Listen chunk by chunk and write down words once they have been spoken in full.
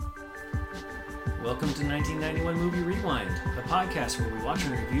Welcome to 1991 Movie Rewind, a podcast where we watch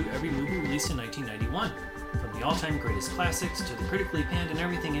and review every movie released in 1991, from the all-time greatest classics to the critically panned and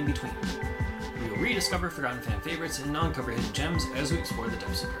everything in between. We will rediscover forgotten fan favorites and non-cover hidden gems as we explore the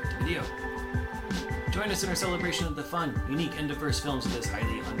depths of direct-to-video. Join us in our celebration of the fun, unique, and diverse films of this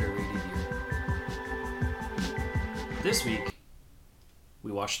highly underrated year. This week,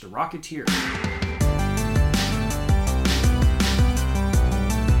 we watched The Rocketeer.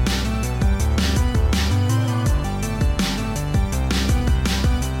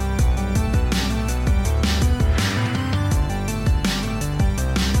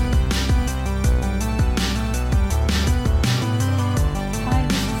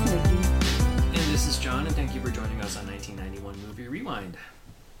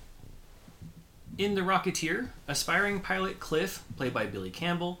 In The Rocketeer, aspiring pilot Cliff, played by Billy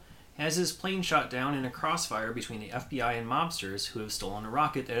Campbell, has his plane shot down in a crossfire between the FBI and mobsters who have stolen a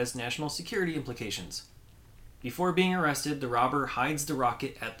rocket that has national security implications. Before being arrested, the robber hides the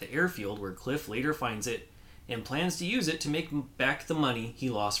rocket at the airfield where Cliff later finds it and plans to use it to make back the money he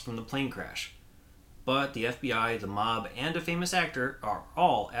lost from the plane crash. But the FBI, the mob, and a famous actor are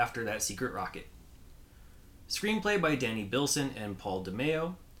all after that secret rocket. Screenplay by Danny Bilson and Paul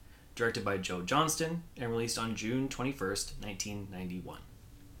DeMeo. Directed by Joe Johnston, and released on June 21st, 1991.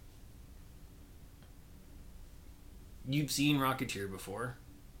 You've seen Rocketeer before?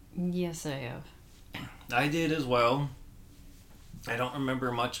 Yes, I have. I did as well. I don't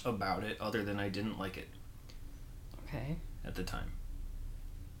remember much about it, other than I didn't like it. Okay. At the time.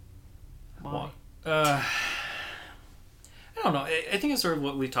 Why? I don't know. I think it's sort of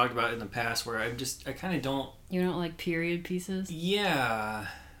what we've talked about in the past, where I kind of don't... You don't like period pieces? Yeah.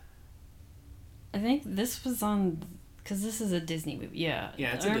 I think this was on, because this is a Disney movie. Yeah,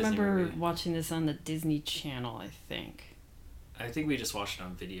 it's I a Disney remember movie. watching this on the Disney Channel, I think. I think we just watched it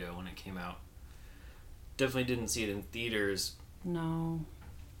on video when it came out. Definitely didn't see it in theaters. No.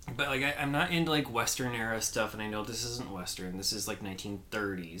 But I'm not into Western era stuff, and I know this isn't Western. This is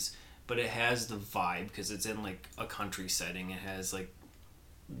 1930s, but it has the vibe because it's in a country setting. It has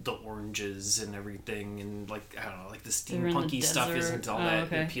the oranges and everything, and I don't know, the steampunky stuff isn't all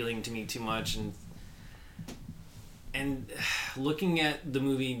that appealing to me too much. And looking at the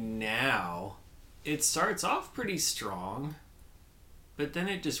movie now, it starts off pretty strong, but then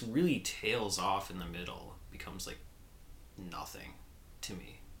it just really tails off in the middle. It becomes nothing to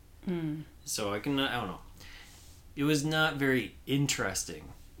me. So I don't know. It was not very interesting,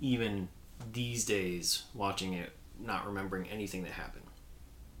 even these days, watching it, not remembering anything that happened.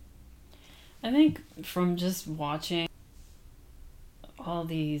 I think from just watching all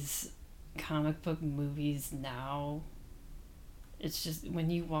these comic book movies now, it's just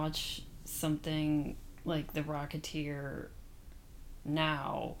when you watch something like The Rocketeer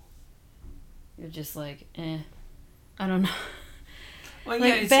now, you're just I don't know. Well,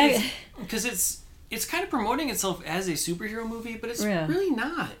 yeah, because it's kind of promoting itself as a superhero movie, but it's really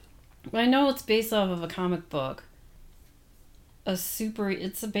not. I know it's based off of a comic book.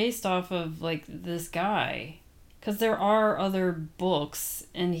 It's based off of this guy, because there are other books,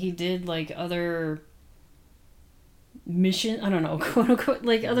 and he did other mission, I don't know, quote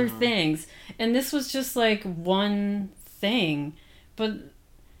unquote, other things, and this was just one thing. But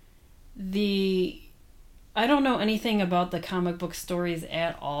I don't know anything about the comic book stories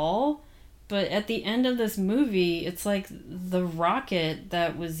at all, but at the end of this movie, it's the rocket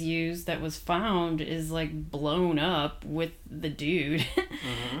that was found is blown up with the dude.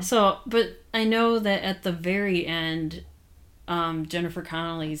 Mm-hmm. So, but I know that at the very end, Jennifer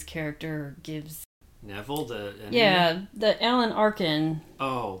Connelly's character gives... Neville, the enemy? Yeah, the Alan Arkin.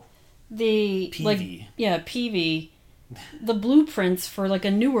 Oh. The... Peavy. Peavy. The blueprints for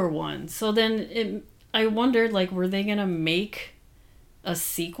a newer one. So then I wondered, were they going to make a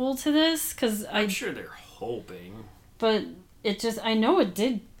sequel to this? Because I'm sure they're hoping. But I know it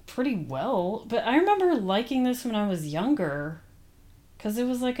did pretty well. But I remember liking this when I was younger, because it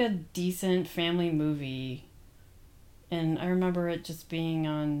was a decent family movie. And I remember it just being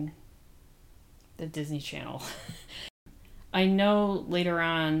on the Disney Channel. I know later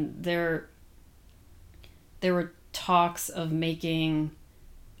on there were talks of making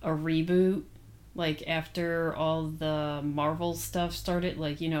a reboot, after all the Marvel stuff started,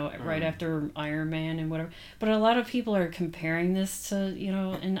 right after Iron Man and whatever. But a lot of people are comparing this to,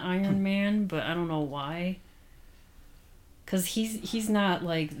 an Iron Man, but I don't know why. Because he's not,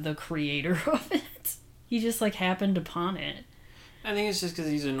 the creator of it. He just, happened upon it. I think it's just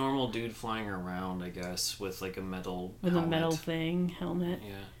because he's a normal dude flying around, I guess, with a metal helmet. A metal helmet.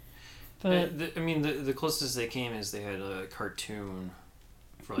 Yeah. But the closest they came is they had a cartoon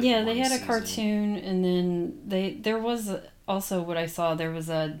for like Yeah, one they had a season. cartoon, and then there was also what I saw. There was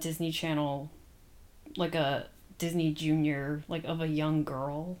a Disney Channel, like a Disney Junior, like of a young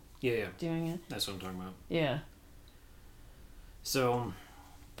girl Yeah, doing it. that's what I'm talking about. Yeah, So,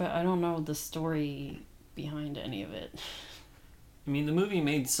 but I don't know the story behind any of it. I mean, the movie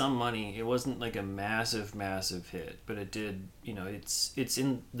made some money. It wasn't like a massive, massive hit, but it did. You know, it's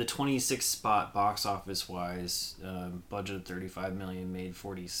in the 26th spot box office wise. Budget of 35 million, made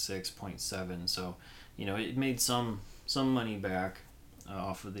 46.7. So, you know, it made some money back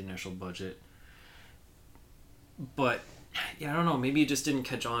off of the initial budget. But yeah, I don't know. Maybe it just didn't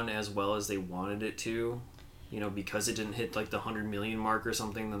catch on as well as they wanted it to. You know, because it didn't hit like the 100 million mark or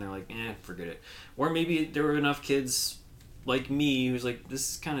something. Then they're like, forget it. Or maybe there were enough kids like me who's like, this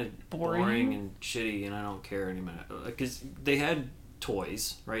is kind of boring and shitty, and I don't care anymore. Because they had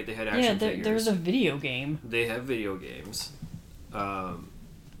toys, right? They had action figures. There was a video game. They have video games.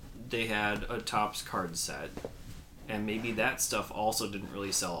 They had a Topps card set. And maybe that stuff also didn't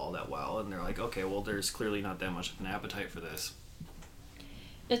really sell all that well. And they're like, okay, well, there's clearly not that much of an appetite for this.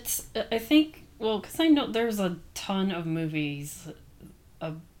 I think, well, because I know there's a ton of movies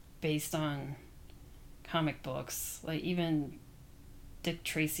based on comic books. Like, even Dick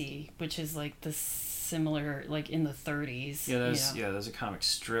Tracy, which is, like, the similar, like, in the 30s. Yeah, there's a comic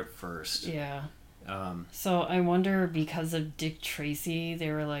strip first. Yeah. So I wonder, because of Dick Tracy,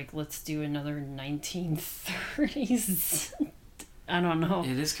 they were like, let's do another 1930s. I don't know.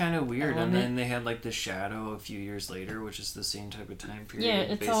 It is kind of weird. And then they had like The Shadow a few years later, which is the same type of time period. Yeah,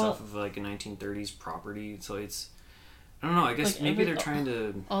 it's based off of like a 1930s property. So it's, I don't know. I guess like maybe they're trying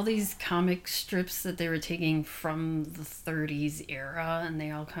to... All these comic strips that they were taking from the 30s era, and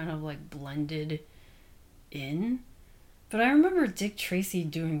they all kind of like blended in. But I remember Dick Tracy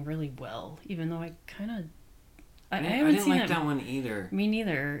doing really well, even though I kind of... I didn't like that one either. Me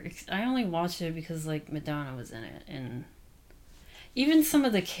neither. I only watched it because, like, Madonna was in it. And even some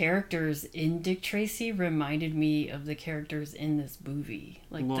of the characters in Dick Tracy reminded me of the characters in this movie.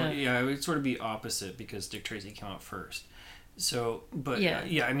 Like, well, yeah, it would sort of be opposite because Dick Tracy came out first. So, but,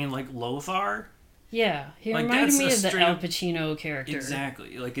 yeah, I mean, like, Lothar... Yeah, he like, reminded me of the Al Pacino character.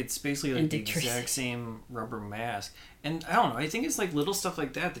 Exactly. Like, it's basically like the exact same rubber mask. And I don't know, I think it's like little stuff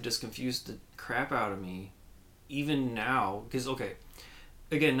like that just confused the crap out of me. Even now. Because, okay,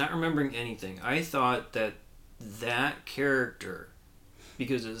 again, not remembering anything. I thought that character,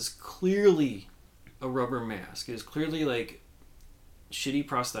 because it's clearly a rubber mask, it is clearly like shitty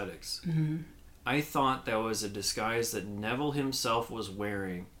prosthetics. Mm-hmm. I thought that was a disguise that Neville himself was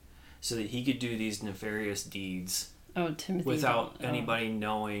wearing so that he could do these nefarious deeds without anybody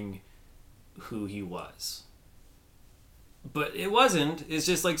knowing who he was. But it wasn't. It's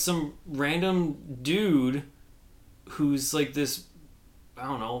just like some random dude who's like this, I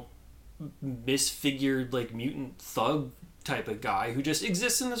don't know, misfigured like mutant thug type of guy who just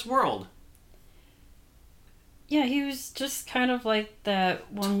exists in this world. Yeah, he was just kind of like that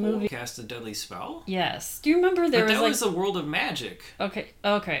one movie. Cast a Deadly Spell? Yes. Do you remember there was that like... was a world of magic. Okay.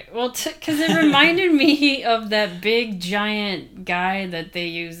 Well, because it reminded me of that big giant guy that they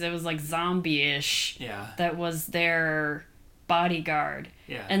used that was like zombie-ish. Yeah. That was their bodyguard.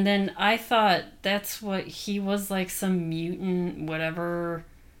 Yeah. And then I thought that's what he was, like some mutant whatever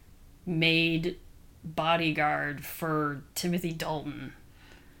made bodyguard for Timothy Dalton.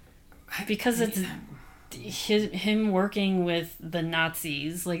 Because it's... him working with the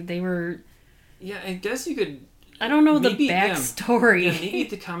Nazis, like they were... Yeah, I guess you could... I don't know the backstory. Yeah, maybe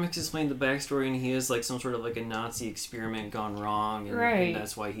the comics explain the backstory and he is like some sort of like a Nazi experiment gone wrong and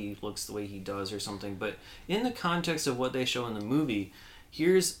that's why he looks the way he does or something. But in the context of what they show in the movie,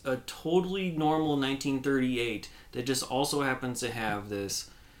 here's a totally normal 1938 that just also happens to have this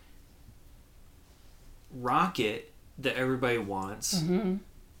rocket that everybody wants. Mm-hmm.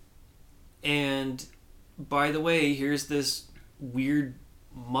 And... by the way, here's this weird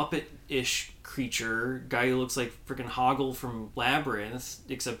Muppet-ish creature, guy who looks like freaking Hoggle from Labyrinth,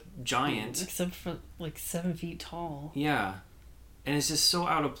 except giant. Except for like 7 feet tall. Yeah. And it's just so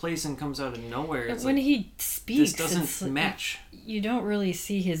out of place and comes out of nowhere. It's when like, he speaks, this doesn't match. You don't really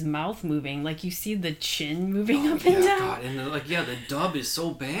see his mouth moving. Like, you see the chin moving up and down. God. And the dub is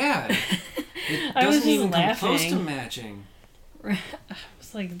so bad. It doesn't even come close to matching. I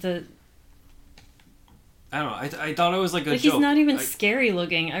was like, I don't know. I thought it was like a joke. He's not even scary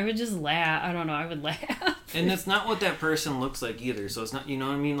looking. I would just laugh. I don't know. I would laugh. And that's not what that person looks like either. So it's not, you know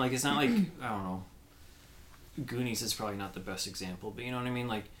what I mean? Like, it's not like, I don't know. Goonies is probably not the best example, but you know what I mean?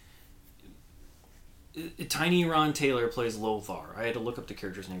 Like, Tiny Ron Taylor plays Lothar. I had to look up the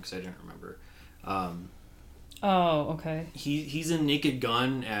character's name because I didn't remember. Oh, okay. He's in Naked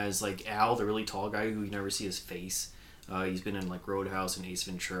Gun as like Al, the really tall guy who you never see his face. He's been in like Roadhouse and Ace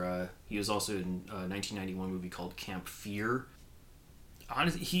Ventura. He was also in a 1991 movie called Camp Fear.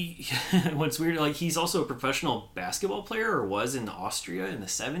 Honestly, what's weird, like he's also a professional basketball player, or was, in Austria in the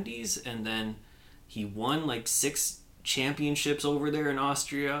 70s, and then he won like 6 championships over there in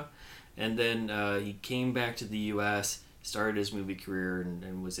Austria, and then he came back to the U.S., started his movie career,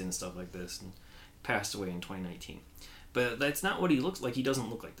 and was in stuff like this, and passed away in 2019. But that's not what he looks like. He doesn't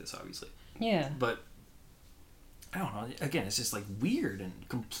look like this, obviously. Yeah. But I don't know. Again, it's just like weird and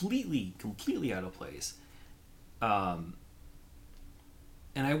completely out of place.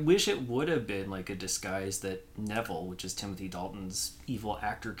 And I wish it would have been like a disguise that Neville, which is Timothy Dalton's evil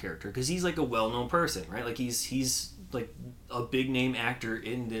actor character, because he's like a well-known person, right? Like he's like a big name actor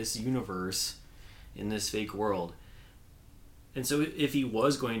in this universe, in this fake world. And so if he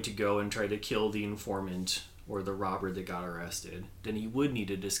was going to go and try to kill the informant or the robber that got arrested, then he would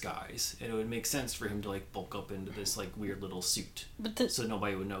need a disguise, and it would make sense for him to like bulk up into this like weird little suit, so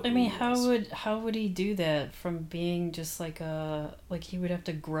nobody would know. I mean, how would he do that from being just like he would have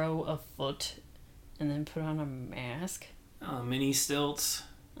to grow a foot, and then put on a mask? Mini stilts.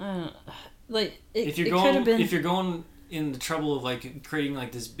 If you're going in the trouble of like creating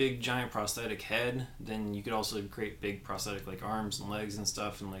like this big giant prosthetic head, then you could also create big prosthetic like arms and legs and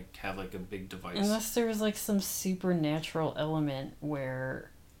stuff, and like have like a big device. Unless there was like some supernatural element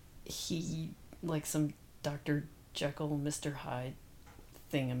where he, like some Dr. Jekyll, Mr. Hyde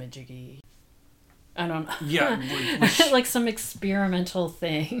thingamajiggy. I don't know. Yeah. Like some experimental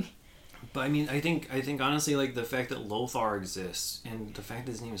thing. But I mean, I think honestly, like the fact that Lothar exists, and the fact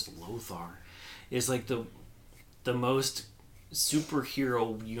that his name is Lothar, is like the most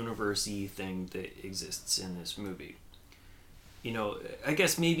superhero universe-y thing that exists in this movie. You know, I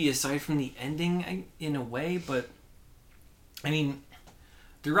guess maybe aside from the ending in a way, but I mean,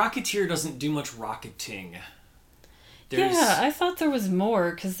 the Rocketeer doesn't do much rocketing. Yeah, I thought there was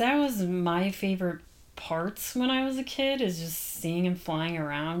more, because that was my favorite parts when I was a kid, is just seeing him flying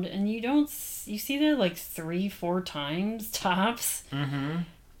around, and you see that like 3-4 times tops. Mm-hmm.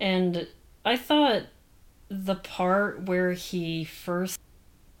 And I thought the part where he first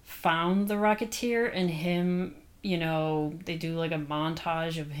found the Rocketeer and him, you know, they do like a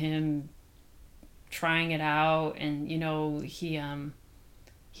montage of him trying it out, and you know,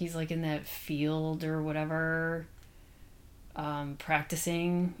 he's like in that field or whatever,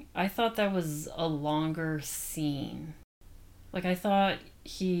 practicing. I thought that was a longer scene. Like, I thought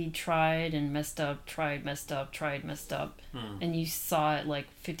he tried and messed up, messed up, and you saw it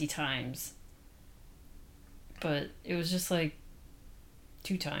like 50 times. But it was just like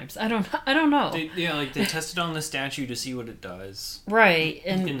 2 times. I don't know. They tested on the statue to see what it does. Right.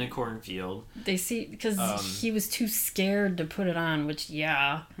 And in the cornfield. They see, because he was too scared to put it on, which,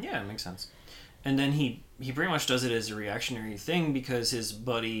 yeah. Yeah, it makes sense. And then he pretty much does it as a reactionary thing, because his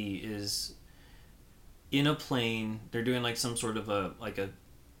buddy is in a plane. They're doing like some sort of a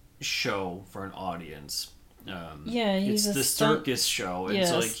show for an audience. He's it's the circus show. And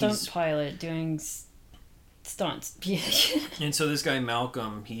so, like, stunt pilot doing stunts. And so this guy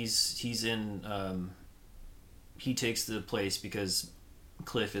Malcolm, he's in he takes the place because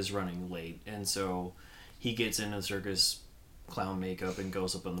Cliff is running late, and so he gets into the circus clown makeup and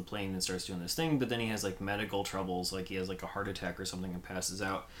goes up on the plane and starts doing this thing. But then he has like medical troubles, like he has like a heart attack or something, and passes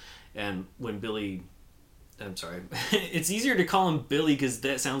out. And when I'm sorry, it's easier to call him Billy because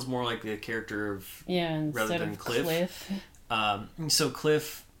that sounds more like the character of rather than Cliff. So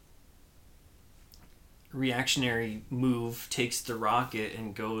Cliff, reactionary move, takes the rocket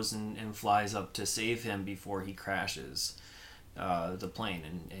and goes and flies up to save him before he crashes the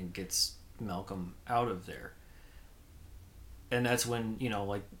plane and gets Malcolm out of there. And that's when, you know,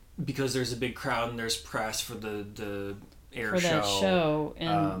 like, because there's a big crowd and there's press for the air show,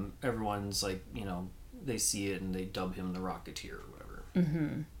 and everyone's like, you know, they see it and they dub him the Rocketeer or whatever.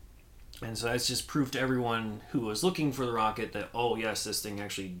 Mm-hmm. And so that's just proof to everyone who was looking for the rocket that, oh yes, this thing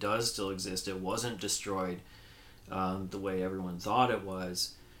actually does still exist. It wasn't destroyed the way everyone thought it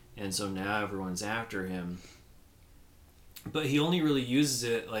was. And so now everyone's after him. But he only really uses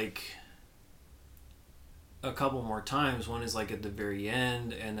it like a couple more times. One is like at the very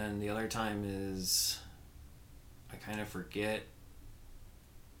end, and then the other time is, I kind of forget.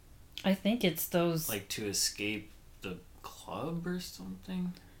 I think it's those, like, to escape the club or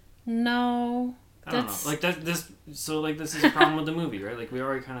something. No, I don't know. Like that. This is a problem with the movie, right? Like, we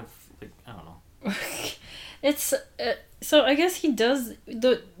already kind of, like, I don't know. It's so I guess he does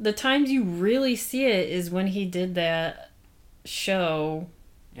the times you really see it is when he did that show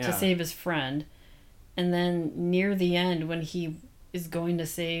to save his friend, And then near the end, when he is going to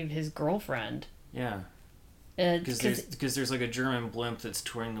save his girlfriend. Yeah. Because there's like a German blimp that's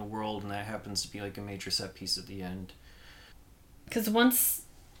touring the world, and that happens to be like a major set piece at the end. Because once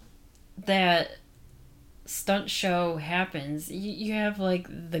that stunt show happens, you have like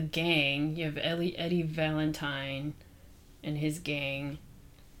the gang. You have Eddie Valentine and his gang.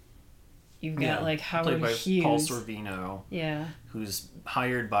 You've got like Howard played by Hughes. Paul Sorvino. Yeah. Who's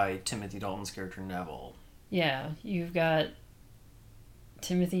hired by Timothy Dalton's character Neville. Yeah. You've got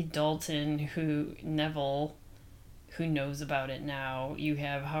Timothy Dalton, Neville, who knows about it now. You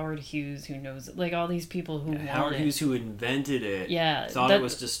have Howard Hughes, who knows, like all these people who want Howard Hughes, who invented it, thought it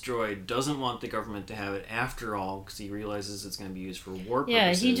was destroyed, doesn't want the government to have it after all, because he realizes it's going to be used for war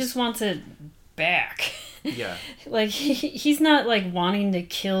purposes. Yeah, he just wants it back. Yeah. Like, he's not, like, wanting to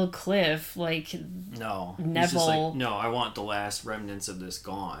kill Cliff, like, no. Neville. He's just like, no, I want the last remnants of this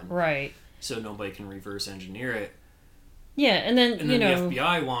gone. Right. So nobody can reverse engineer it. Yeah, and then the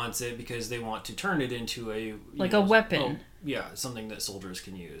FBI wants it because they want to turn it into a weapon. Something that soldiers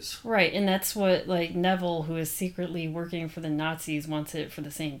can use. Right, and that's what like Neville, who is secretly working for the Nazis, wants it for the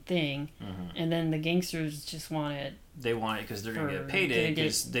same thing, and then the gangsters just want it. They want it because they're going to get paid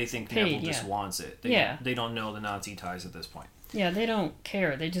because they think Neville just wants it. They don't know the Nazi ties at this point. Yeah, they don't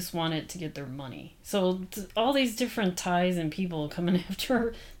care. They just want it to get their money. So all these different ties and people coming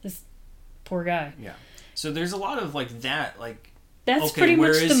after this poor guy. Yeah. So there's a lot of like that, like that's pretty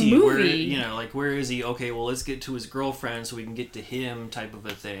much the movie. Where is he? Okay, well, let's get to his girlfriend so we can get to him, type of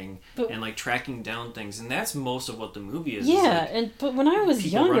a thing, and like tracking down things, and that's most of what the movie is. Yeah, but when I was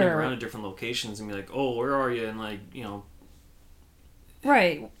younger, running around at different locations and be like, oh, where are you? And like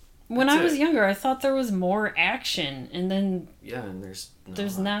right. When I was younger, I thought there was more action, and then and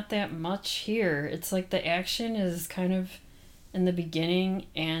there's not that much here. It's like the action is kind of in the beginning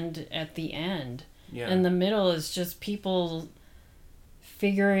and at the end. Yeah. And the middle is just people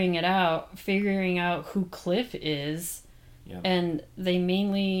figuring out who Cliff is. Yeah. And they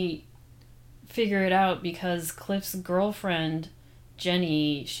mainly figure it out because Cliff's girlfriend,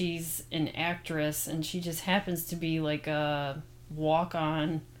 Jenny, she's an actress, and she just happens to be like a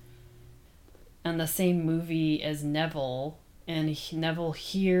walk-on the same movie as Neville. And Neville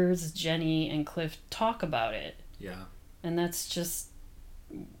hears Jenny and Cliff talk about it. Yeah. And that's just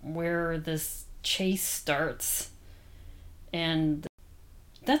where this chase starts, and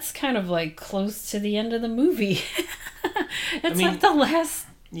that's kind of like close to the end of the movie. Like the last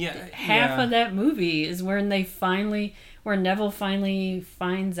half of that movie is where Neville finally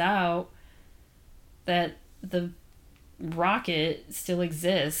finds out that the rocket still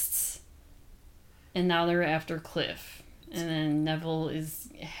exists, and now they're after Cliff, and then Neville is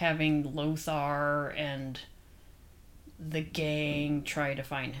having Lothar and the gang try to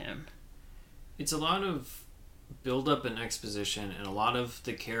find him. It's a lot of build-up and exposition, and a lot of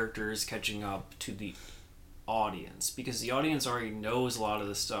the characters catching up to the audience, because the audience already knows a lot of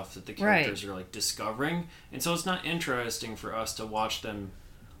the stuff that the characters are like discovering, and so it's not interesting for us to watch them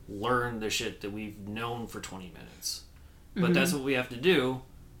learn the shit that we've known for 20 minutes. But that's what we have to do.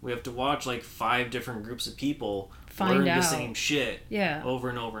 We have to watch like 5 different groups of people learn the same shit over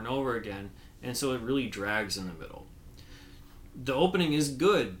and over and over again, and so it really drags in the middle. The opening is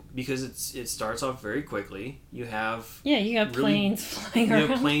good because it starts off very quickly. You have planes flying around. You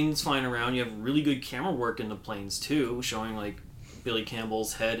have planes flying around. You have really good camera work in the planes too, showing like Billy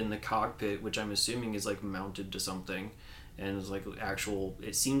Campbell's head in the cockpit, which I'm assuming is like mounted to something, and it's like actual.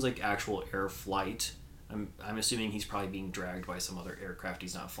 It seems like actual air flight. I'm assuming he's probably being dragged by some other aircraft.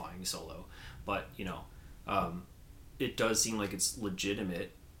 He's not flying solo, but it does seem like it's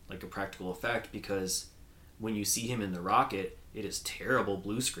legitimate, like a practical effect, because when you see him in the rocket, it is terrible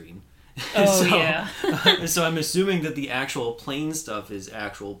blue screen. Oh, so I'm assuming that the actual plane stuff is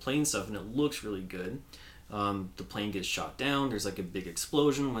actual plane stuff, and it looks really good. The plane gets shot down. There's like a big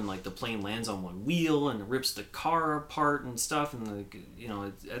explosion when like the plane lands on one wheel and rips the car apart and stuff, and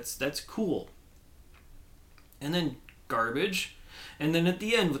that's cool. And then garbage. And then at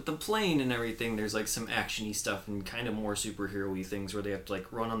the end with the plane and everything, there's like some action-y stuff and kind of more superhero-y things where they have to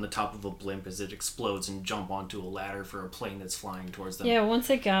like run on the top of a blimp as it explodes and jump onto a ladder for a plane that's flying towards them. Yeah, once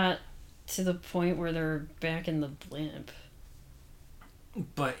it got to the point where they're back in the blimp.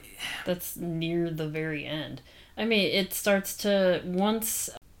 But that's near the very end. I mean, it starts to... Once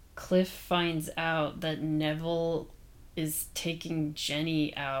Cliff finds out that Neville is taking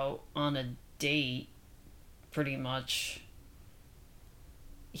Jenny out on a date, pretty much,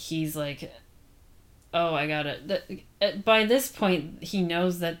 he's like, oh, I gotta... By this point, he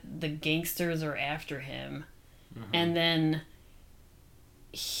knows that the gangsters are after him. Mm-hmm. And then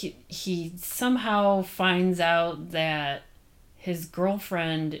he somehow finds out that his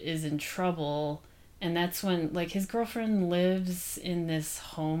girlfriend is in trouble, and that's when, like, his girlfriend lives in this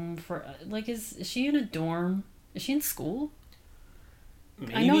home for, like, is she in a dorm? Is she in school?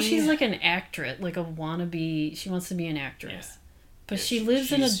 Maybe. I know she's like an actress, like a wannabe. She wants to be an actress, Yeah. but she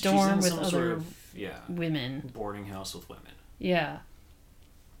lives in a dorm with other women. Boarding house with women. Yeah.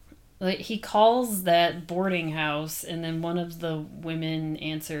 Like, he calls that boarding house, and then one of the women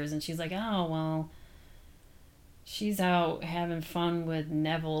answers, and she's like, "Oh, well, she's out having fun with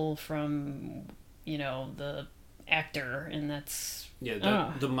Neville from, the actor," and that's...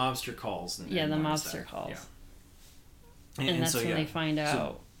 Yeah, the mobster calls. The mobster calls. Yeah. And that's when they find out.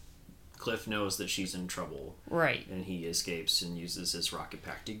 So Cliff knows that she's in trouble. Right. And he escapes and uses his rocket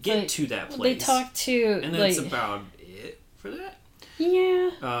pack to get to that place. They talk to... And that's about it for that.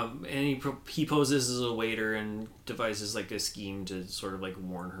 Yeah. And he poses as a waiter and devises like a scheme to sort of like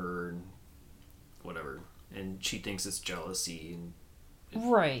warn her and whatever. And she thinks it's jealousy and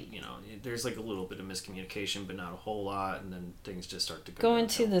right. There's like a little bit of miscommunication, but not a whole lot, and then things just start to go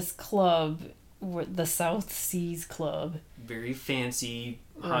into this club, the South Seas Club. Very fancy,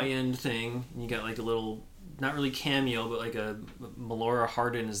 high-end thing. And you got like a little, not really cameo, but like a Melora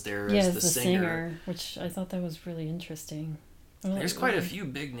Hardin is there as the singer, which I thought that was really interesting. There's quite a few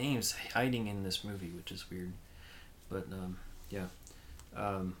big names hiding in this movie, which is weird. But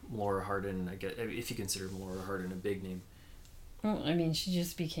Melora Hardin, I guess, if you consider Melora Hardin a big name. Well, I mean, she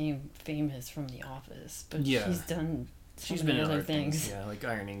just became famous from The Office, but she's been in other things. Yeah, like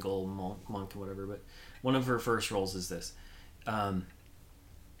Iron Eagle, Monk, and whatever. But one of her first roles is this.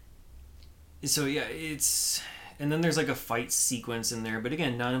 So yeah, it's... And then there's like a fight sequence in there, but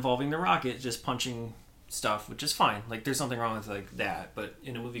again, not involving the rocket, just punching stuff, which is fine. Like, there's nothing wrong with like that, but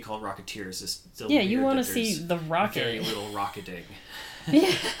in a movie called Rocketeer, it's just still weird you want to see the rocket. Very little rocketing.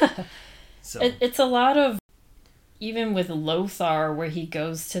 Yeah. So it's a lot of... Even with Lothar, where he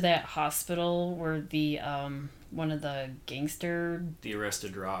goes to that hospital where the one of the gangster... The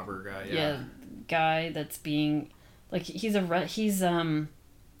arrested robber guy, guy that's being... Like, he's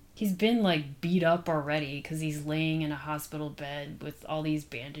been, like, beat up already because he's laying in a hospital bed with all these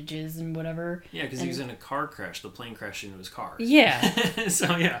bandages and whatever. Yeah, because he was in a car crash. The plane crashed into his car. Yeah.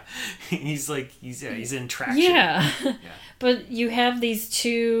 So, yeah. He's in traction. Yeah. But you have these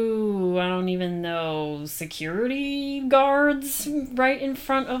two, I don't even know, security guards right in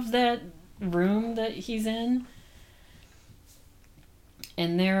front of that room that he's in.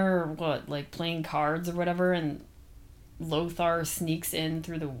 And they're, playing cards or whatever, and Lothar sneaks in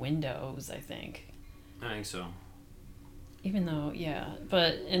through the windows, I think. I think so. Even though,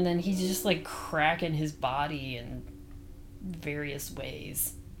 and then he's just, cracking his body in various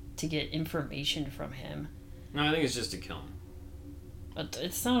ways to get information from him. No, I think it's just to kill him. But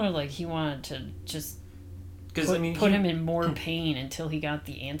it sounded like he wanted to just put him in more pain until he got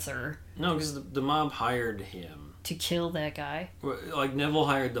the answer. No, because the mob hired him. To kill that guy? Like, Neville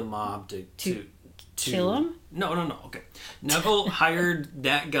hired the mob to kill him? No, okay. Neville hired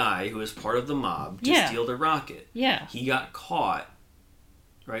that guy who was part of the mob to steal the rocket. Yeah. He got caught,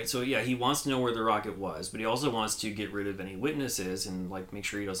 right? So, he wants to know where the rocket was, but he also wants to get rid of any witnesses and, make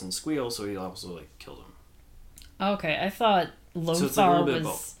sure he doesn't squeal, so he also, killed him. Okay, I thought Lothar was,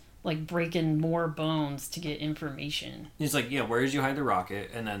 both. Breaking more bones to get information. He's like, where did you hide the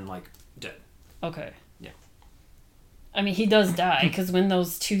rocket? And then, dead. Okay. Yeah. I mean, he does die, because when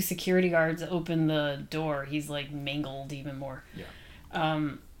those two security guards open the door, he's, mangled even more. Yeah.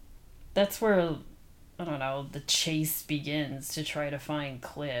 That's where, I don't know, the chase begins to try to find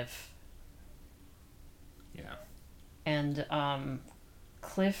Cliff. Yeah. And,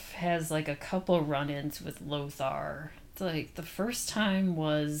 Cliff has, a couple run-ins with Lothar. The first time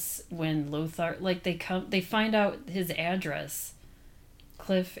was when Lothar, they find out his address.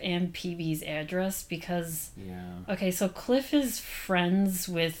 Cliff and Peavy's address, because... Yeah. Okay, so Cliff is friends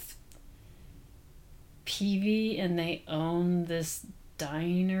with Peavy, and they own this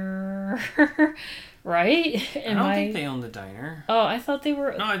diner, right? I don't think they own the diner. Oh, I thought they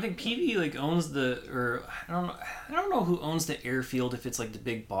were... No, I think Peavy, owns I don't know who owns the airfield, if it's, the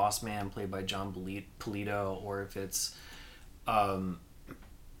big boss man played by John Polito, or if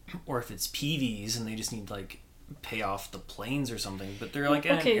it's Peavy's, and they just need, pay off the planes or something, but they're at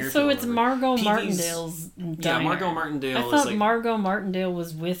an airfield. So it's Margot Martindale's diner. Yeah, Margot Martindale. I thought Margot Martindale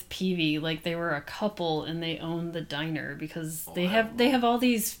was with Peavy, they were a couple and they owned the diner, because they have all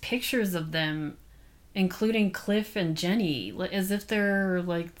these pictures of them, including Cliff and Jenny, as if they're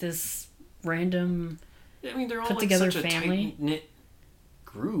this random. I mean, they're all put together such family. A tight-knit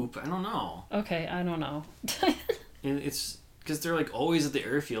group. I don't know. Okay, I don't know. It's because they're like always at the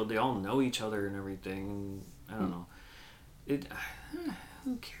airfield. They all know each other and everything. I don't know.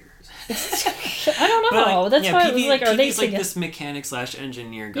 Who cares? I don't know. That's why it was like, are they PV's like this mechanic /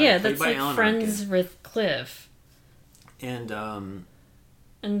 engineer guy. Yeah, played that's by like Alan friends Arkin. with Cliff. And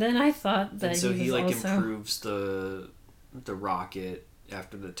then I thought that so he like also... improves the rocket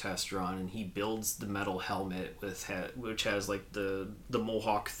after the test run, and he builds the metal helmet which has like the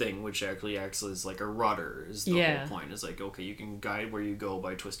mohawk thing, which actually acts as like a rudder. Is the whole point. Is like, okay, you can guide where you go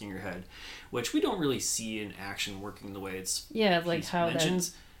by twisting your head, which we don't really see in action working the way it's like how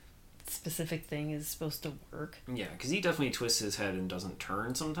mentions. That specific thing is supposed to work. Yeah, because he definitely twists his head and doesn't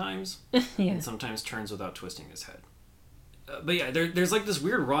turn sometimes, and sometimes turns without twisting his head. But yeah, there's like this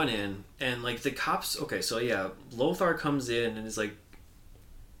weird run in, and like the cops. Okay, so yeah, Lothar comes in and is like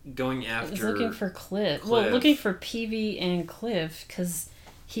going after. He's looking for Cliff. Well, looking for Peavy and Cliff because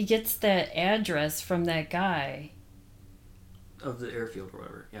he gets that address from that guy of the airfield or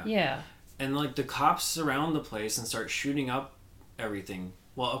whatever. Yeah. Yeah. And like the cops surround the place and start shooting up everything.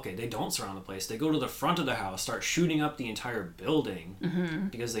 Well, okay, they don't surround the place. They go to the front of the house, start shooting up the entire building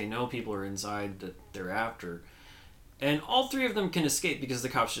because they know people are inside that they're after. And all three of them can escape because the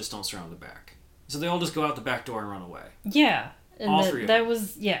cops just don't surround the back. So they all just go out the back door and run away. Yeah. And all three of them. That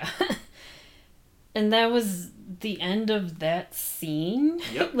was, yeah. And that was the end of that scene.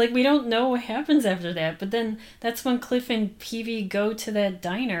 Yep. Like, we don't know what happens after that. But then that's when Cliff and Peavy go to that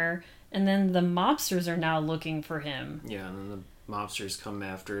diner, and then the mobsters are now looking for him. Yeah, and then the mobsters come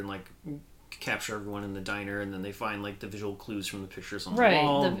after and, like, capture everyone in the diner, and then they find, like, the visual clues from the pictures on the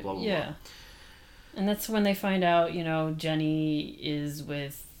wall, blah, blah, yeah. blah. And that's when they find out, Jenny is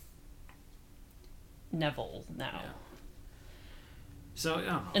with Neville now. Yeah. So, I don't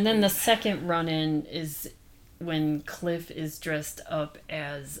know. And then the second run-in is when Cliff is dressed up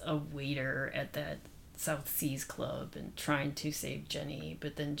as a waiter at that South Seas Club and trying to save Jenny.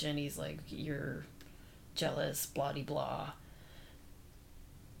 But then Jenny's like, you're jealous, blah-de-blah.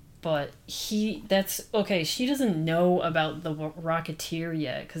 But she doesn't know about the Rocketeer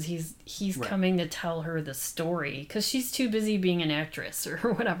yet because he's right. coming to tell her the story because she's too busy being an actress or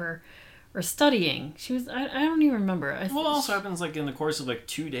whatever, or studying. She was, I don't even remember. Well, it also happens like in the course of like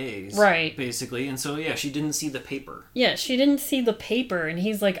 2 days. Right. Basically. And so, yeah, she didn't see the paper. Yeah, she didn't see the paper and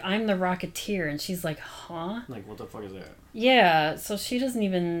he's like, I'm the Rocketeer. And she's like, huh? Like, what the fuck is that? Yeah, so she doesn't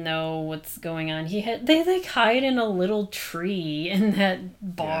even know what's going on. They like hide in a little tree in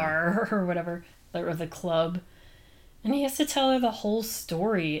that bar or whatever, or the club. And he has to tell her the whole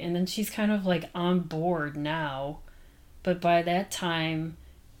story and then she's kind of like on board now. But by that time,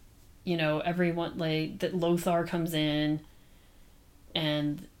 everyone, like, that Lothar comes in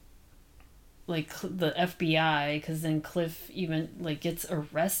and, like, the FBI, because then Cliff even, like, gets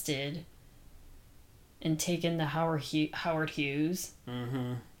arrested and taken to Howard Hughes.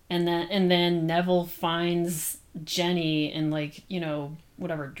 Mm-hmm. And then Neville finds Jenny and, like,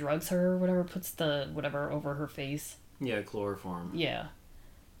 whatever, drugs her or whatever, puts the whatever over her face. Yeah, chloroform. Yeah.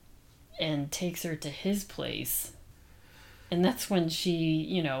 And takes her to his place. And that's when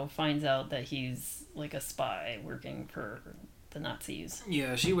she, finds out that he's, like, a spy working for the Nazis.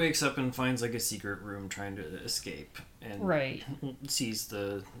 Yeah, she wakes up and finds, like, a secret room trying to escape. And right. sees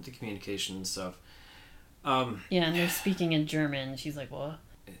the communication and stuff. Yeah, and they're speaking in German. She's like, what?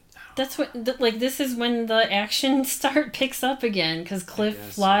 That's what, this is when the action picks up again, because Cliff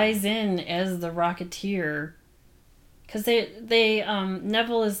flies in as the Rocketeer. Because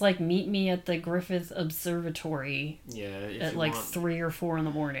Neville is like, meet me at the Griffith Observatory. Yeah, at like 3 or 4 in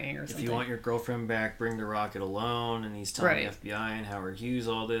the morning or something. If you want your girlfriend back, bring the rocket alone. And he's telling the FBI and Howard Hughes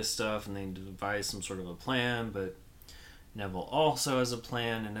all this stuff, and they devise some sort of a plan. But Neville also has a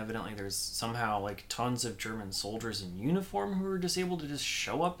plan, and evidently there's somehow like tons of German soldiers in uniform who are just able to just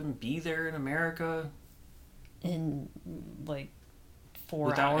show up and be there in America in like 4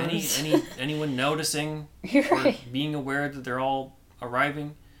 without hours. anyone noticing or being aware that they're all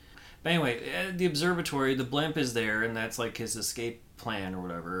arriving. But anyway, at the observatory, the blimp is there, and that's like his escape plan or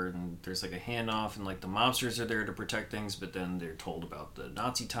whatever. And there's like a handoff, and like the mobsters are there to protect things, but then they're told about the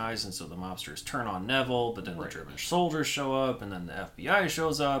Nazi ties, and so the mobsters turn on Neville. But then the German soldiers show up, and then the FBI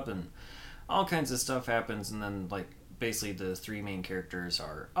shows up, and all kinds of stuff happens. And then like basically the 3 main characters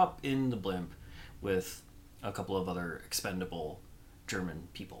are up in the blimp with a couple of other expendable German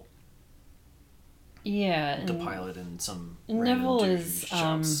people. Yeah, the pilot and some Neville is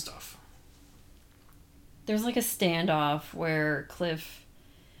stuff. There's like a standoff where Cliff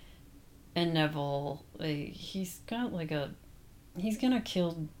and Neville, he's gonna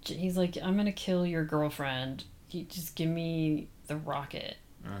kill your girlfriend. You just give me the rocket.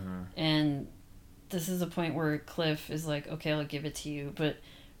 Mm-hmm. And this is a point where Cliff is like, okay, I'll give it to you. But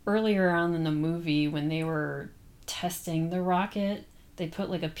earlier on in the movie, when they were testing the rocket, they put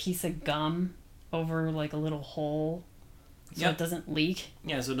like a piece of gum over like a little hole so it doesn't leak.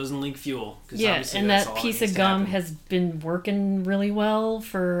 Yeah, so it doesn't leak fuel. Yeah, and that piece of gum has been working really well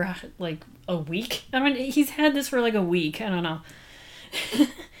for like a week. I mean, he's had this for like a week. I don't know.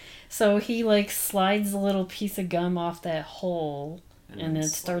 So he like slides a little piece of gum off that hole, and it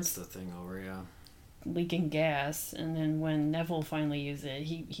starts the thing over, leaking gas. And then when Neville finally uses it,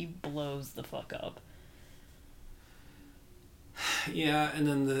 he blows the fuck up. Yeah, and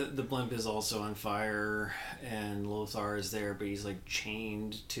then the blimp is also on fire, and Lothar is there, but he's like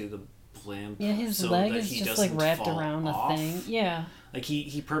chained to the blimp. Yeah, his leg is just like wrapped around the thing. Yeah. Like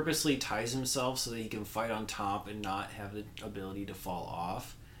he purposely ties himself so that he can fight on top and not have the ability to fall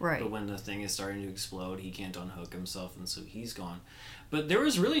off. Right. But when the thing is starting to explode, he can't unhook himself, and so he's gone. But there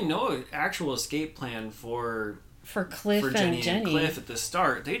was really no actual escape plan for Cliff and Jenny. Cliff at the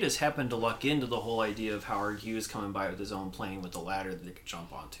start. They just happened to luck into the whole idea of Howard Hughes coming by with his own plane with a ladder that they could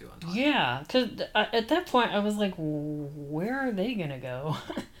jump onto. Yeah, because at that point I was like, where are they going to go?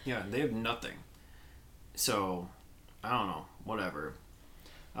 Yeah, they have nothing. So, I don't know. Whatever.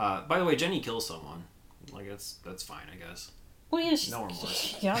 By the way, Jenny kills someone. Like, that's fine, I guess. Well, yeah, no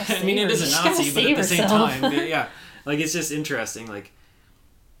remorse. I mean, it is a Nazi, but at the same time, yeah. Like, it's just interesting. Like,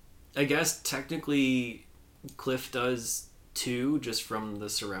 I guess technically Cliff does too, just from the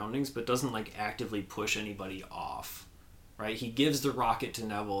surroundings, but doesn't like actively push anybody off, right? He gives the rocket to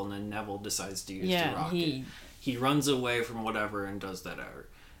Neville, and then Neville decides to use the rocket. He runs away from whatever and does that.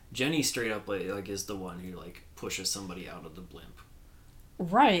 Jenny straight up like is the one who like pushes somebody out of the blimp.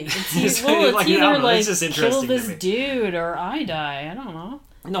 Right. It's either like kill this dude or I die. I don't know.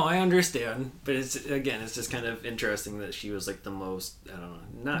 No, I understand, but it's just kind of interesting that she was like the most, I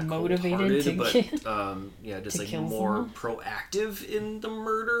don't know, not motivated to but just like more proactive in the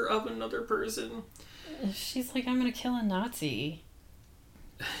murder of another person. She's like, I'm gonna kill a Nazi.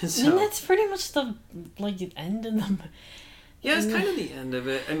 So, and that's pretty much the end of the. Yeah, it's kind of the end of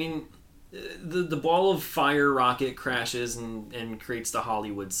it. I mean, the ball of fire rocket crashes and creates the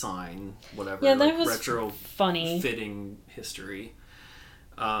Hollywood sign, whatever. Yeah, that was retro funny, fitting history.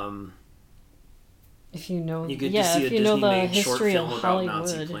 If you know, you get to see a Disney-made short film about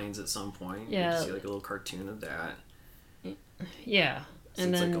Nazi planes at some point. Yeah, you can see like a little cartoon of that. Yeah, so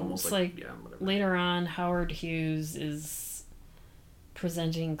and then it's like later on, Howard Hughes is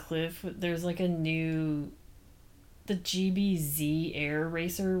presenting Cliff. There's like a new, the GBZ Air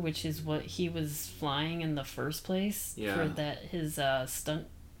Racer, which is what he was flying in the first place for his stunt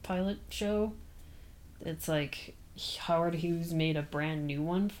pilot show. It's like Howard Hughes made a brand new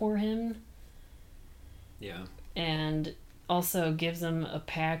one for him. Yeah. And also gives him a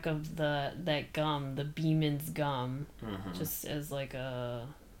pack of that gum, the Beeman's gum, just as like a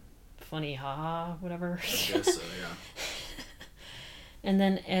funny haha, whatever. I guess so, yeah. And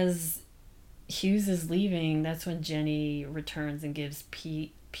then as Hughes is leaving, that's when Jenny returns and gives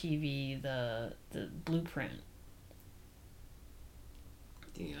Peavy the blueprint.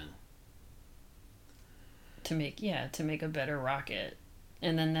 Yeah. To make a better rocket.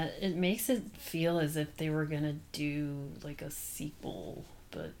 And then it makes it feel as if they were gonna do like a sequel,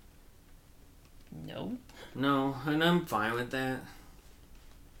 but no. No, and I'm fine with that.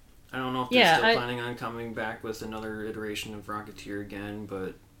 I don't know if they're still planning on coming back with another iteration of Rocketeer again,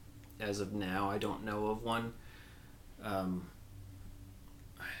 but as of now, I don't know of one.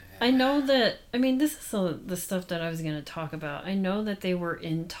 I know that, I mean, this is the stuff that I was going to talk about. I know that they were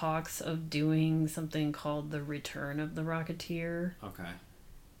in talks of doing something called The Return of the Rocketeer. Okay.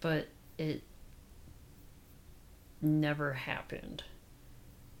 But it never happened.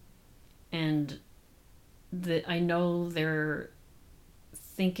 And I know they're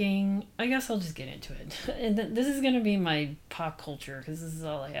thinking, I guess I'll just get into it. And this is going to be my pop culture, because this is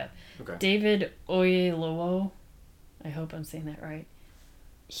all I have. Okay. David Oyelowo, I hope I'm saying that right.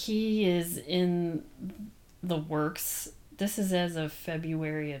 He is in the works. This is as of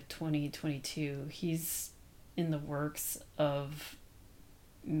February of 2022. He's in the works of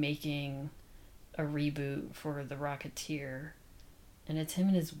making a reboot for The Rocketeer. And it's him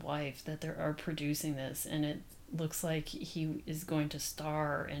and his wife that are producing this. And it looks like he is going to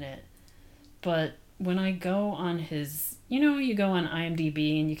star in it. But when I go on his... you go on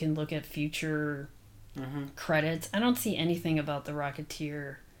IMDb and you can look at future... credits. I don't see anything about the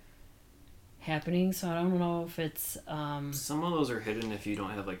Rocketeer happening, so I don't know if it's some of those are hidden if you don't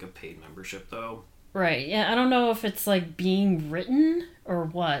have like a paid membership though. Right. Yeah, I don't know if it's like being written or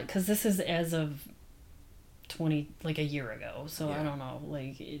what, because this is as of a year ago. So I don't know,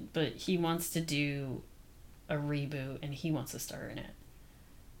 but he wants to do a reboot and he wants to star in it,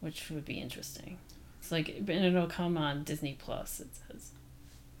 which would be interesting. It's like, and it'll come on Disney Plus, it says.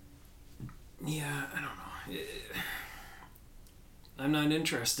 Yeah, I don't know. I'm not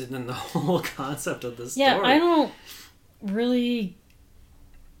interested in the whole concept of this story. Yeah, I don't really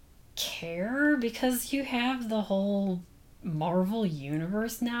care because you have the whole Marvel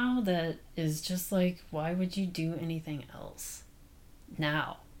universe now that is just like, why would you do anything else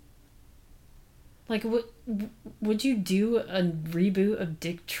now? Like, would you do a reboot of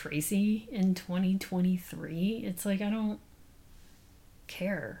Dick Tracy in 2023? It's like, I don't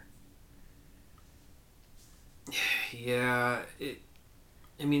care. Yeah,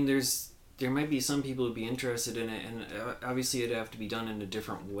 there might be some people who'd be interested in it, and obviously it'd have to be done in a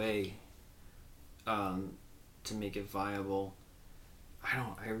different way to make it viable.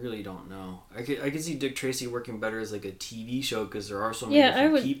 I really don't know. I could see Dick Tracy working better as like a TV show because there are so many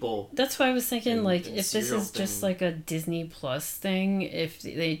different people. That's why I was thinking if this is just like a Disney Plus thing, if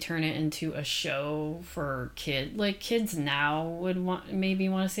they turn it into a show for kids now would want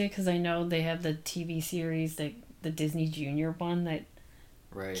to see it, because I know they have the TV series, the Disney Junior one that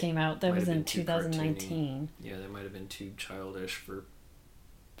came out that was in 2019. Yeah, that might have been too childish for.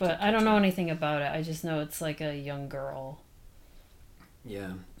 But I don't know anything about it. I just know it's like a young girl.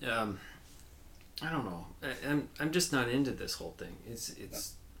 Yeah, I don't know. I'm just not into this whole thing. It's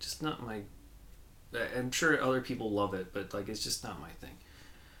just not my. I'm sure other people love it, but like it's just not my thing.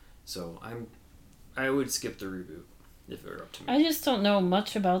 So I would skip the reboot if it were up to me. I just don't know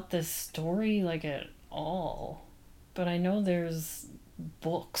much about this story at all, but I know there's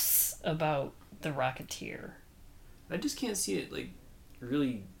books about the Rocketeer. I just can't see it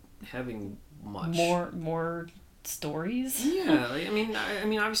really having much more stories. Yeah, I mean,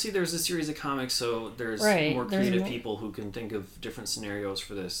 obviously there's a series of comics, so there's more creative people who can think of different scenarios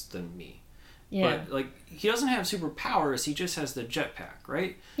for this than me. Yeah. But he doesn't have superpowers; he just has the jetpack,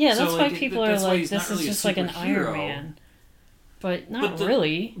 right? Yeah, that's why people are like, this is just like an Iron Man, but not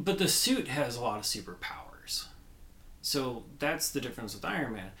really. But the suit has a lot of superpowers, so that's the difference with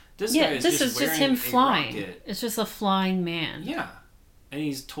Iron Man. This is just him flying. Rocket. It's just a flying man. Yeah. And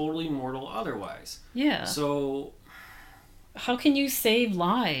he's totally mortal otherwise. Yeah. So, how can you save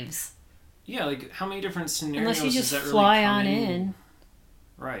lives? Yeah, how many different scenarios unless you just does that fly really come on in?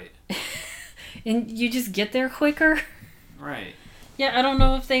 Right. And you just get there quicker? Right. Yeah, I don't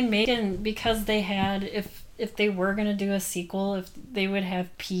know if they made it because they had, if they were going to do a sequel, if they would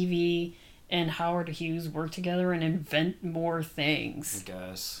have PV and Howard Hughes work together and invent more things. I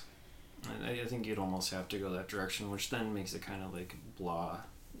guess. I think you'd almost have to go that direction, which then makes it kind of blah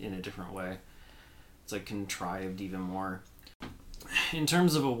in a different way. It's contrived even more. In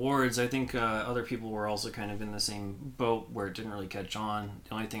terms of awards, I think other people were also kind of in the same boat where it didn't really catch on.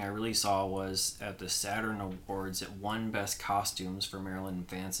 The only thing I really saw was at the Saturn Awards, it won Best Costumes for Marilyn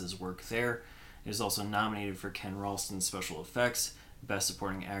Vance's work there. It was also nominated for Ken Ralston's special effects, Best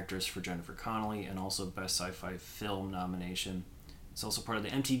Supporting Actress for Jennifer Connelly, and also Best Sci-Fi Film nomination. It's also part of the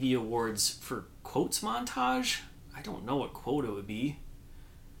MTV Awards for Quotes Montage. I don't know what quote it would be.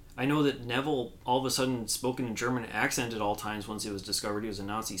 I know that Neville all of a sudden spoke in a German accent at all times once it was discovered he was a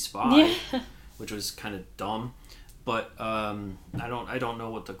Nazi spy, which was kind of dumb. But I don't know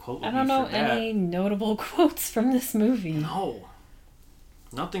what the quote would be for that. I don't know any notable quotes from this movie. No.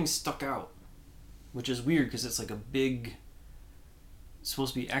 Nothing stuck out, which is weird because it's a big,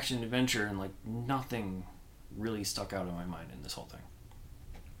 supposed to be action adventure, and nothing really stuck out in my mind in this whole thing.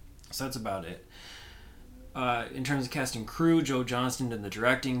 So that's about it. In terms of cast and crew, Joe Johnston did the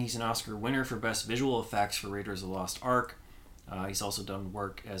directing. He's an Oscar winner for Best Visual Effects for Raiders of the Lost Ark. He's also done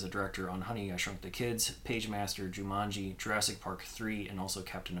work as a director on Honey, I Shrunk the Kids, Pagemaster, Jumanji, Jurassic Park 3, and also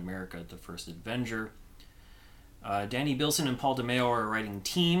Captain America, The First Avenger. Danny Bilson and Paul DeMeo are a writing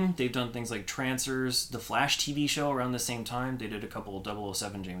team. They've done things like Trancers, the Flash TV show around the same time. They did a couple of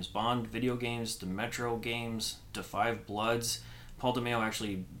 007 James Bond video games, the Metro games, Da 5 Bloods. Paul DeMeo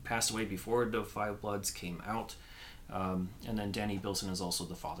actually passed away before Da 5 Bloods came out. And then Danny Bilson is also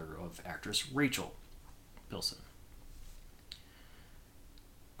the father of actress Rachel Bilson.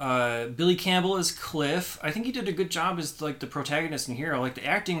 Billy Campbell is Cliff. I think he did a good job as the protagonist and hero. The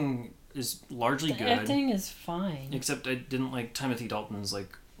acting is largely good. Acting is fine. Except I didn't like Timothy Dalton's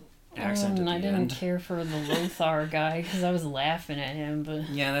accent at the I end. didn't care for the Lothar guy because I was laughing at him, but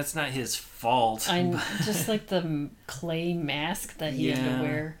yeah, that's not his fault. I just the clay mask that he had to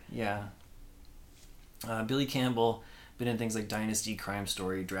wear. Yeah. Billy Campbell been in things like Dynasty, Crime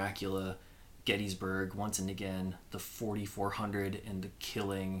Story, Dracula, Gettysburg, Once and Again, The 4400, and The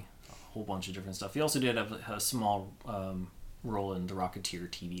Killing. whole bunch of different stuff. He also did have a small role in the Rocketeer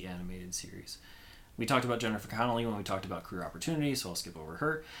TV animated series. We talked about Jennifer Connelly when we talked about Career Opportunities, so I'll skip over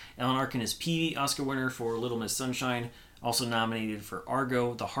her. Alan Arkin is Peavy, Oscar winner for Little Miss Sunshine, also nominated for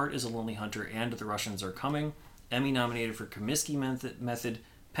Argo, The Heart is a Lonely Hunter, and The Russians Are Coming. Emmy nominated for Comiskey Method,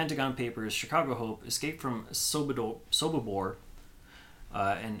 Pentagon Papers, Chicago Hope, Escape from Sobibor,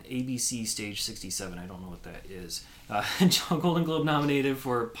 and ABC Stage 67. I don't know what that is. Golden Globe nominated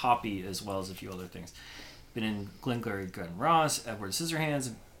for Poppy, as well as a few other things. Been in Glengarry Glen Ross, Edward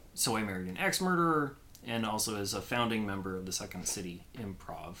Scissorhands, So I Married an Ex-Murderer, and also is a founding member of the Second City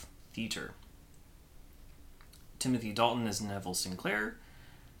Improv Theater. Timothy Dalton is Neville Sinclair.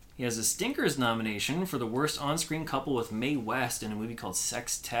 He has a Stinkers nomination for the worst on-screen couple with Mae West in a movie called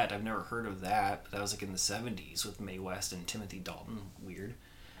Sextet. I've never heard of that, but that was like in the 70s with Mae West and Timothy Dalton. Weird.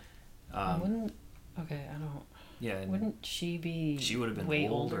 I don't... Yeah. Wouldn't she be She would have been way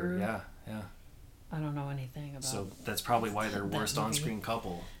older. Yeah. I don't know anything about... So that's probably why they're worst on-screen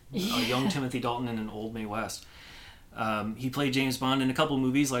couple. Yeah. A young Timothy Dalton and an old Mae West. He played James Bond in a couple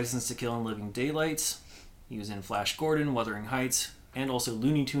movies, License to Kill and Living Daylights. He was in Flash Gordon, Wuthering Heights, and also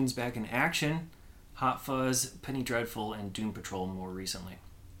Looney Tunes Back in Action, Hot Fuzz, Penny Dreadful, and Doom Patrol more recently.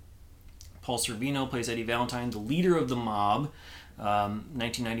 Paul Sorvino plays Eddie Valentine, the leader of the mob.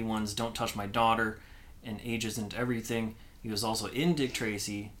 1991's Don't Touch My Daughter and Age Isn't Everything. He was also in Dick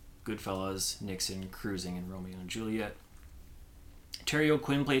Tracy, Goodfellas, Nixon, Cruising, and Romeo and Juliet. Terry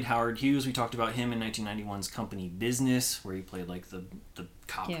O'Quinn played Howard Hughes. We talked about him in 1991's Company Business, where he played like the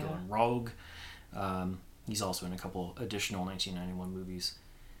cop going rogue. He's also in a couple additional 1991 movies.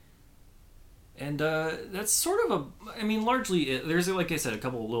 And that's sort of largely it. There's, like I said, a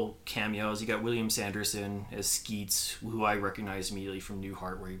couple of little cameos. You got William Sanderson as Skeets, who I recognize immediately from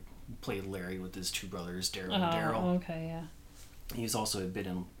Newhart, where he played Larry with his two brothers, Daryl and Daryl. Okay, yeah. He's also been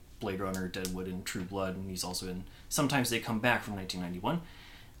in Blade Runner, Deadwood, and True Blood, and he's also in Sometimes They Come Back from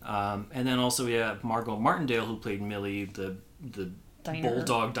 1991. And then also we have Margot Martindale, who played Millie, the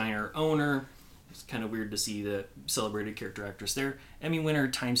Bulldog Diner owner. It's kind of weird to see the celebrated character actress there. Emmy winner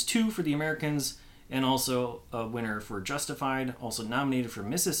 ×2 for The Americans, and also a winner for Justified, also nominated for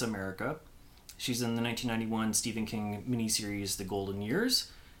Mrs. America. She's in the 1991 Stephen King miniseries The Golden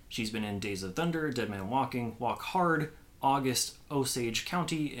Years. She's been in Days of Thunder, Dead Man Walking, Walk Hard, August, Osage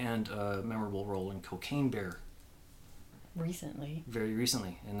County, and a memorable role in Cocaine Bear. Recently. Very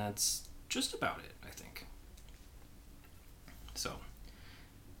recently, and that's just about it, I think. So...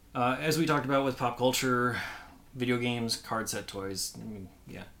 as we talked about with pop culture, video games, card set toys,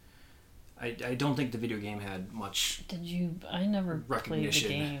 I don't think the video game had much I never recognition.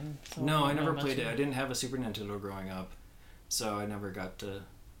 played the game. So no, I never played it. I didn't have a Super Nintendo growing up, so I never got to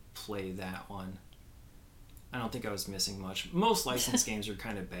play that one. I don't think I was missing much. Most licensed games are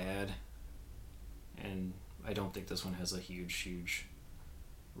kind of bad, and I don't think this one has a huge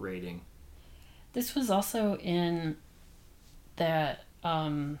rating. This was also in that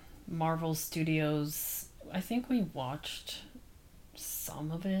Marvel Studios, I think we watched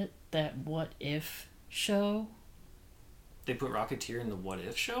some of it, that What If show. They put Rocketeer in the What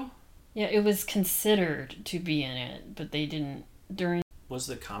If show? Yeah, it was considered to be in it, but they didn't during... Was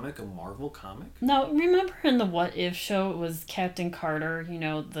the comic a Marvel comic? No, remember in the What If show, it was Captain Carter,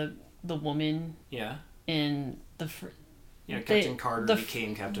 the woman... Yeah. In the... Captain Carter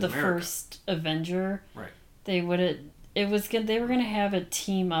became Captain America. The first Avenger. Right. They would have... They were going to have a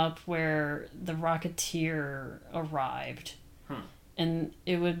team up where the Rocketeer arrived. And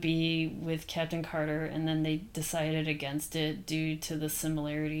it would be with Captain Carter, and then they decided against it due to the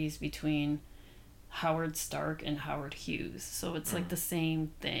similarities between Howard Stark and Howard Hughes. So it's like the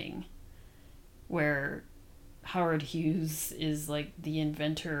same thing, where Howard Hughes is like the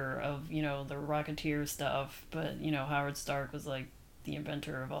inventor of, the Rocketeer stuff, but, Howard Stark was like the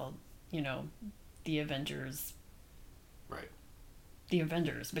inventor of all, the Avengers. Right. The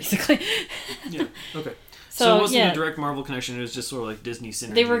Avengers, basically. Yeah, okay. So it wasn't a direct Marvel connection, it was just sort of like Disney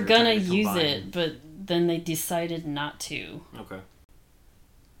synergy. They were gonna use it, but then they decided not to. Okay.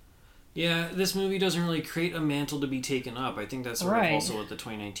 Yeah, this movie doesn't really create a mantle to be taken up. I think that's sort of also what the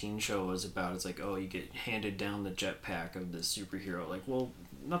 2019 show was about. It's like, oh, you get handed down the jetpack of this superhero. Like, well,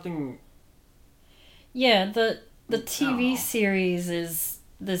 nothing... Yeah, the TV series is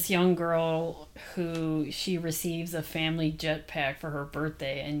this young girl who she receives a family jetpack for her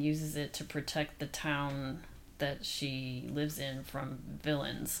birthday and uses it to protect the town that she lives in from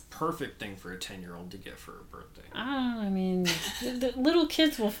villains. Perfect thing for a 10-year-old to get for her birthday. I mean, the little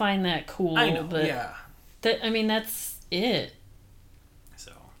kids will find that cool. I know, but yeah. That's it.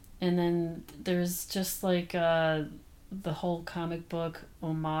 So. And then there's just like the whole comic book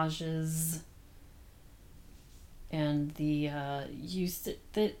homages and the use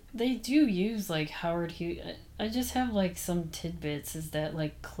that they do use like Howard Hughes. I just have like some tidbits. Is that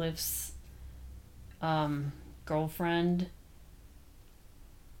like Cliff's girlfriend?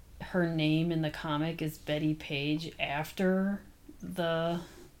 Her name in the comic is Betty Page after the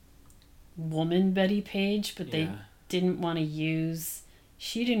woman Betty Page, but they didn't want to use.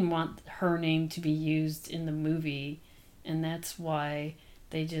 She didn't want her name to be used in the movie, and that's why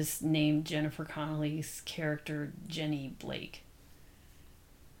they just named Jennifer Connelly's character Jenny Blake.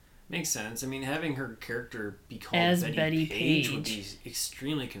 Makes sense. I mean, having her character be called as Betty Page would be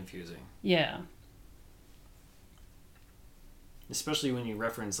extremely confusing. Yeah. Especially when you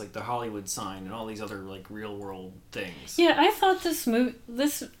reference like the Hollywood sign and all these other like real world things. Yeah, I thought this movie.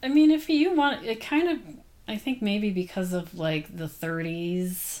 I mean, if you want, it kind of. I think maybe because of like the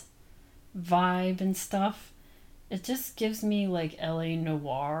 30s vibe and stuff. It just gives me like LA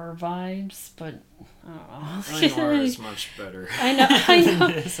Noir vibes, but I don't know. LA Noir is much better. I know.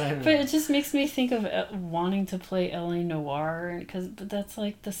 But it just makes me think of wanting to play LA Noir, but that's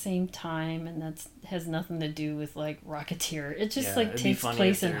like the same time, and that has nothing to do with like Rocketeer. It just like takes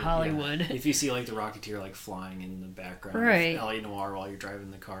place in Hollywood. Yeah. If you see like the Rocketeer like flying in the background of LA Noir while you're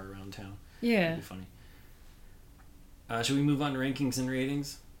driving the car around town. Yeah. That'd be funny. Should we move on to rankings and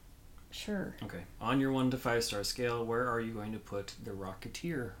ratings? Sure. Okay. On your 1 to 5 star scale, where are you going to put the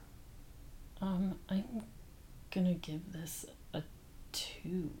Rocketeer? I'm gonna give this a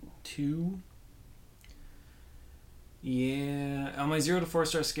 2. 2? Yeah. On my 0 to 4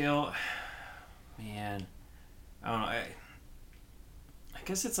 star scale, man, I don't know. I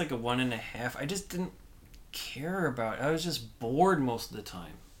guess it's like a 1.5. I just didn't care about it. I was just bored most of the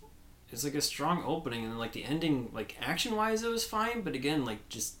time. It's like a strong opening, and like the ending, like action wise, it was fine. But again, like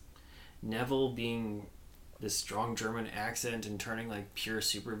just Neville being this strong German accent and turning like pure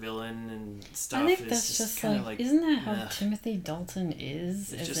supervillain and stuff. I think that's just kind of like isn't that how Timothy Dalton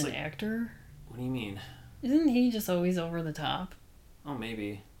is as an actor? What do you mean? Isn't he just always over the top? Oh,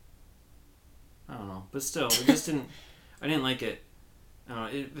 maybe. I don't know, but still, it just didn't. I didn't like it. I don't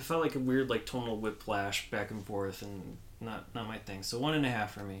know. It felt like a weird like tonal whiplash back and forth, and not my thing. So 1.5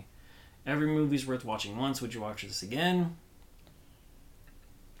 for me. Every movie's worth watching once. Would you watch this again?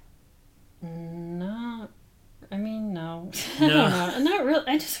 No. I mean, no. No. I don't know. Not really.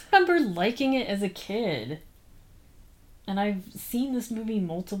 I just remember liking it as a kid. And I've seen this movie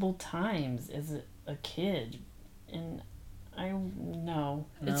multiple times as a kid. And no.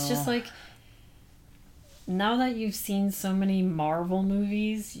 It's just like, now that you've seen so many Marvel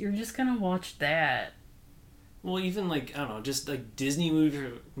movies, you're just going to watch that. Well, even like, I don't know, just like Disney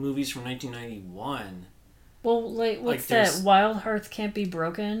movies from 1991. Well, like, what's that? Wild Hearts Can't Be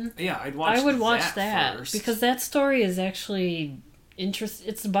Broken? Yeah, I would watch that first. Because that story is actually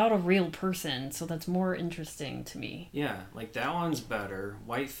it's about a real person, so that's more interesting to me. Yeah, like that one's better.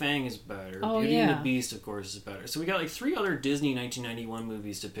 White Fang is better. Oh, Beauty and the Beast, of course, is better. So we got like 3 other Disney 1991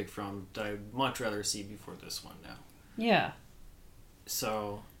 movies to pick from that I'd much rather see before this one now. Yeah.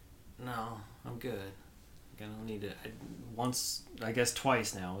 So, no, I'm good. I don't need it. I guess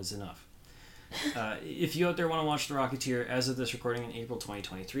twice now is enough. If you out there want to watch The Rocketeer, as of this recording in April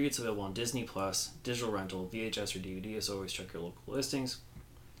 2023, it's available on Disney+, digital rental, VHS or DVD, as always check your local listings.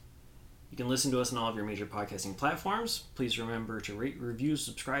 You can listen to us on all of your major podcasting platforms. Please remember to rate, review,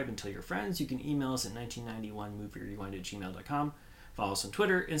 subscribe, and tell your friends. You can email us at 1991movierewind@gmail.com. Follow us on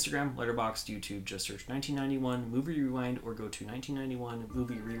Twitter, Instagram, Letterboxd, YouTube. Just search 1991 Movie Rewind or go to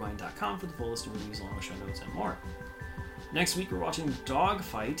 1991movierewind.com for the full list of reviews along with show notes and more. Next week, we're watching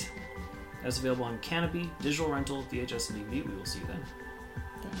Dogfight. That's available on Canopy, digital rental, VHS, and DVD. We will see you then.